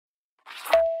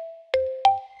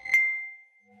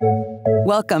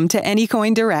Welcome to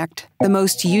Anycoin Direct, the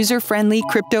most user-friendly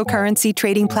cryptocurrency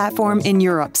trading platform in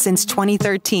Europe since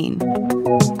 2013.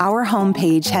 Our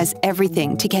homepage has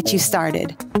everything to get you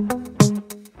started.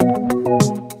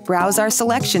 Browse our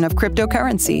selection of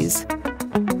cryptocurrencies.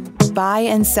 Buy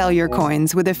and sell your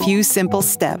coins with a few simple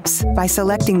steps by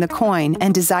selecting the coin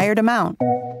and desired amount.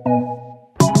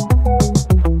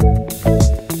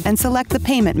 And select the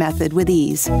payment method with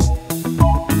ease.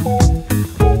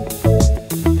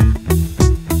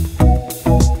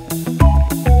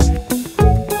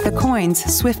 The coins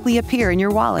swiftly appear in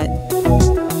your wallet.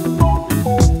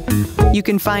 You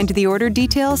can find the order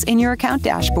details in your account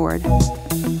dashboard.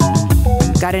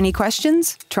 Got any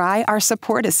questions? Try our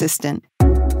support assistant.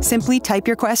 Simply type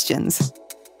your questions.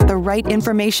 The right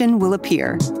information will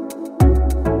appear.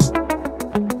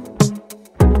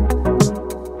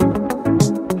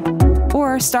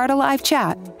 Or start a live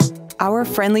chat. Our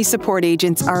friendly support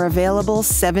agents are available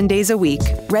 7 days a week,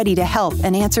 ready to help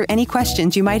and answer any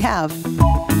questions you might have.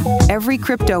 Every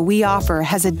crypto we offer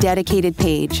has a dedicated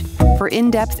page for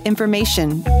in-depth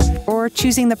information or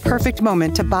choosing the perfect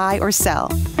moment to buy or sell.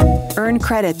 Earn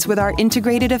credits with our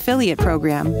integrated affiliate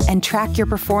program and track your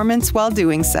performance while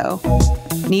doing so.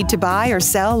 Need to buy or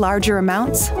sell larger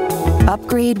amounts?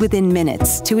 Upgrade within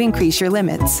minutes to increase your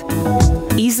limits.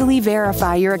 Easily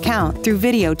verify your account through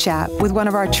video chat with one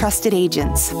of our trusted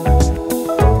agents.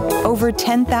 Over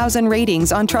 10,000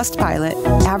 ratings on Trustpilot,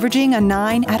 averaging a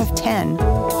 9 out of 10.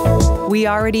 We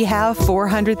already have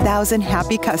 400,000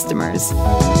 happy customers.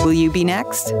 Will you be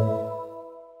next?